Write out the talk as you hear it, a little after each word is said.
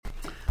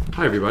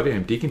Hi, everybody.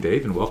 I'm Deacon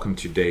Dave, and welcome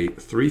to day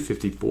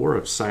 354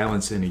 of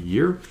Silence in a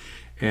Year.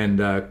 And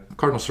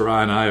Cardinal Sarah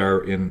and I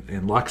are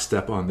in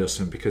lockstep on this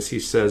one because he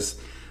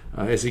says,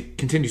 as he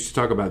continues to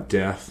talk about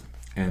death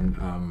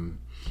and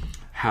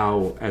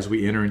how, as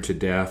we enter into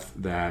death,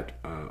 that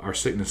our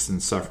sickness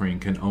and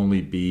suffering can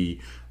only be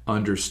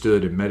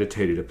understood and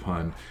meditated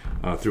upon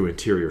through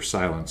interior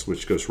silence,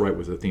 which goes right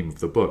with the theme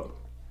of the book.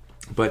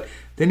 But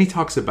then he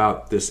talks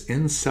about this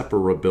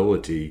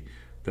inseparability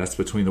that's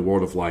between the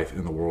world of life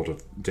and the world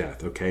of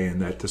death, okay?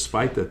 And that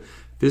despite the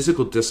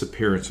physical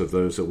disappearance of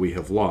those that we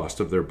have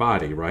lost, of their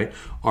body, right?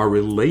 Our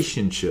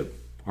relations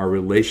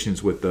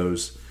with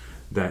those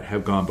that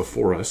have gone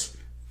before us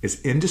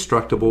is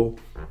indestructible,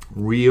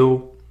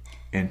 real,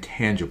 and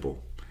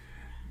tangible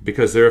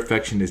because their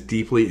affection is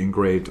deeply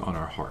engraved on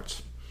our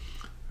hearts.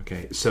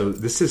 Okay, so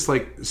this is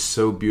like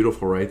so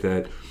beautiful, right?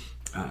 That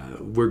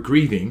we're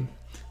grieving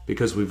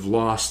because we've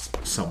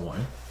lost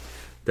someone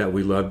that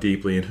we love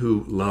deeply and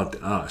who loved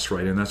us,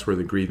 right? And that's where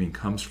the grieving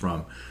comes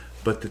from.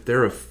 But that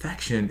their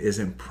affection is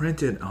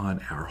imprinted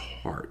on our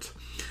heart.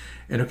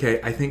 And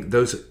okay, I think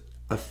those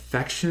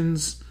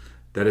affections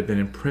that have been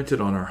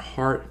imprinted on our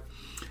heart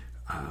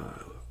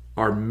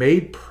are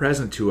made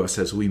present to us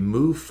as we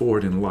move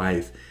forward in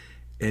life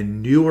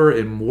in newer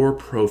and more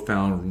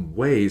profound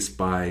ways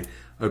by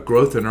a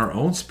growth in our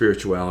own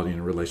spirituality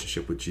and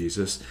relationship with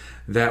Jesus,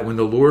 that when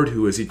the Lord,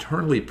 who is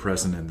eternally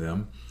present in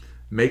them,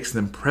 makes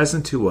them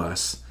present to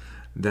us,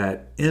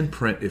 that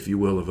imprint, if you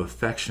will, of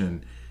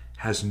affection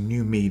has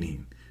new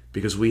meaning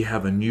because we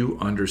have a new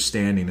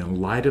understanding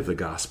in light of the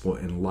gospel,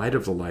 in light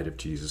of the light of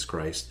Jesus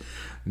Christ,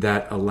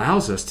 that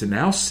allows us to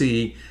now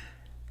see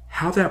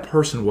how that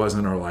person was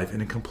in our life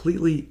in a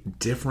completely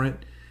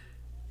different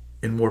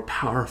and more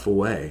powerful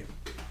way.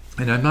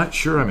 And I'm not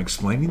sure I'm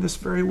explaining this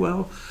very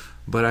well,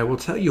 but I will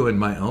tell you in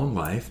my own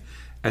life,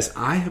 as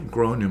I have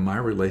grown in my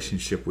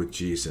relationship with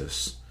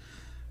Jesus,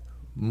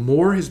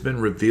 more has been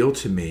revealed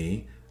to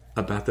me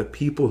about the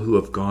people who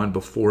have gone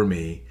before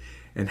me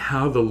and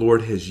how the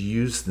Lord has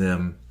used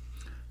them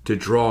to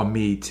draw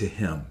me to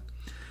Him.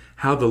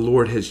 How the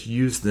Lord has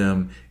used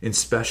them in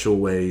special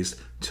ways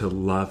to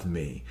love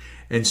me.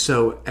 And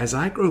so as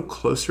I grow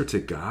closer to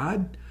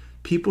God,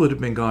 people that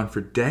have been gone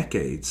for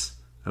decades,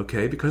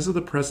 okay, because of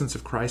the presence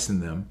of Christ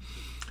in them,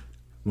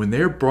 when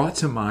they're brought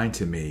to mind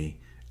to me,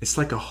 it's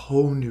like a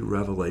whole new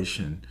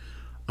revelation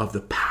of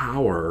the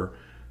power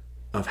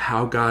of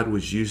how God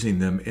was using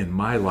them in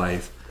my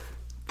life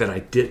that I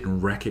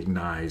didn't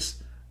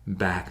recognize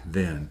back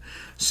then.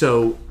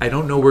 So I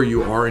don't know where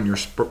you are in your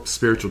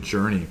spiritual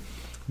journey,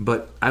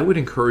 but I would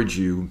encourage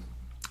you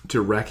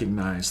to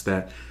recognize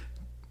that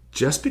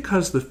just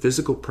because the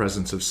physical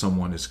presence of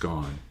someone is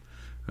gone,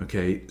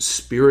 okay,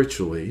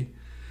 spiritually,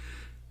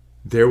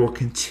 there will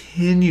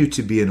continue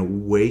to be an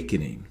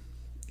awakening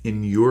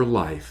in your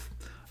life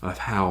of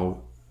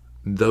how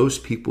those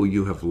people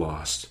you have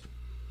lost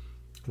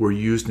were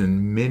used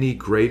in many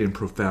great and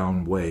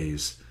profound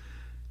ways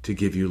to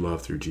give you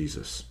love through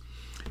Jesus.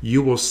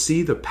 You will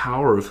see the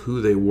power of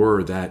who they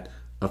were, that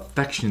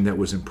affection that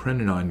was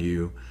imprinted on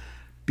you,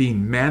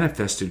 being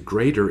manifested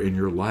greater in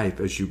your life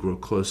as you grow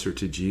closer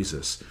to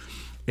Jesus.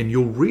 And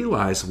you'll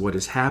realize what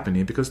is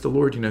happening because the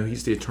Lord,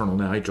 He's the eternal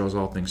now. He draws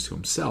all things to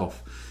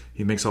Himself.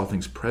 He makes all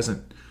things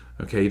present.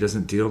 Okay, He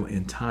doesn't deal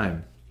in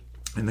time.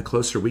 And the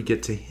closer we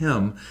get to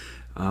Him,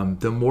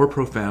 the more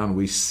profound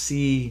we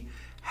see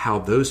how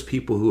those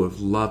people who have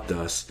loved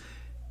us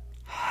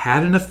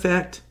had an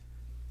effect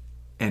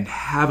and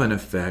have an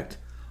effect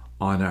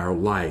on our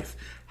life.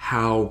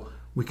 How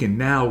we can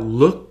now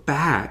look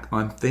back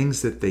on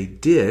things that they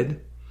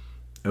did,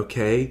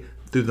 okay,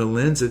 through the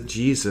lens of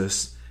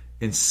Jesus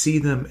and see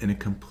them in a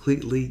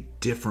completely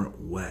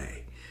different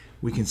way.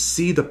 We can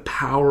see the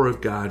power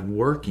of God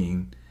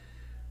working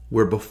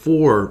where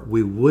before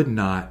we would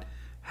not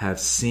have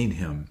seen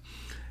Him.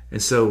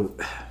 And so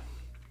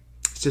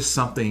it's just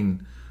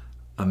something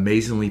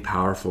amazingly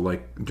powerful.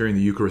 Like during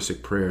the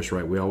Eucharistic prayers,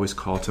 right? We always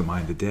call to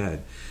mind the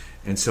dead.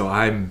 And so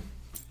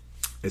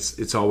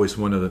it's always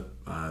one of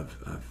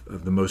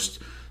the most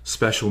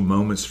special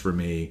moments for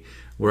me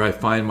where I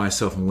find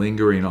myself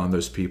lingering on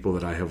those people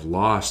that I have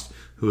lost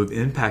who have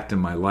impacted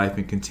my life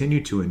and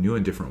continue to in new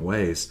and different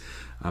ways.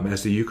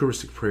 As the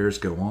Eucharistic prayers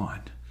go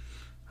on,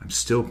 I'm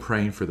still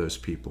praying for those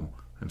people.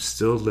 I'm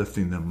still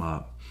lifting them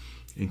up.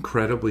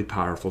 Incredibly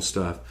powerful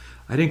stuff.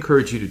 I'd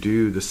encourage you to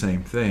do the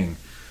same thing.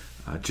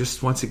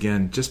 Just once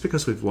again, just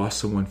because we've lost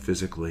someone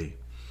physically,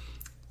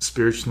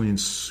 spiritually and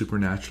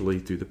supernaturally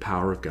through the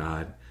power of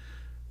God,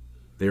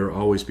 they are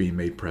always being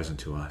made present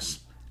to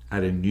us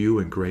at a new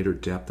and greater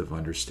depth of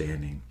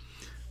understanding,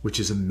 which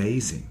is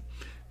amazing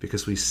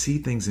because we see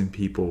things in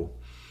people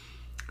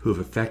who have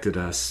affected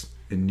us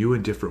in new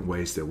and different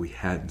ways that we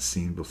hadn't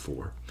seen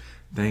before.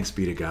 Thanks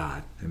be to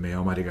God. And may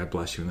Almighty God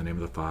bless you in the name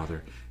of the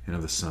Father, and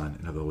of the Son,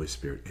 and of the Holy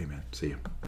Spirit. Amen. See you.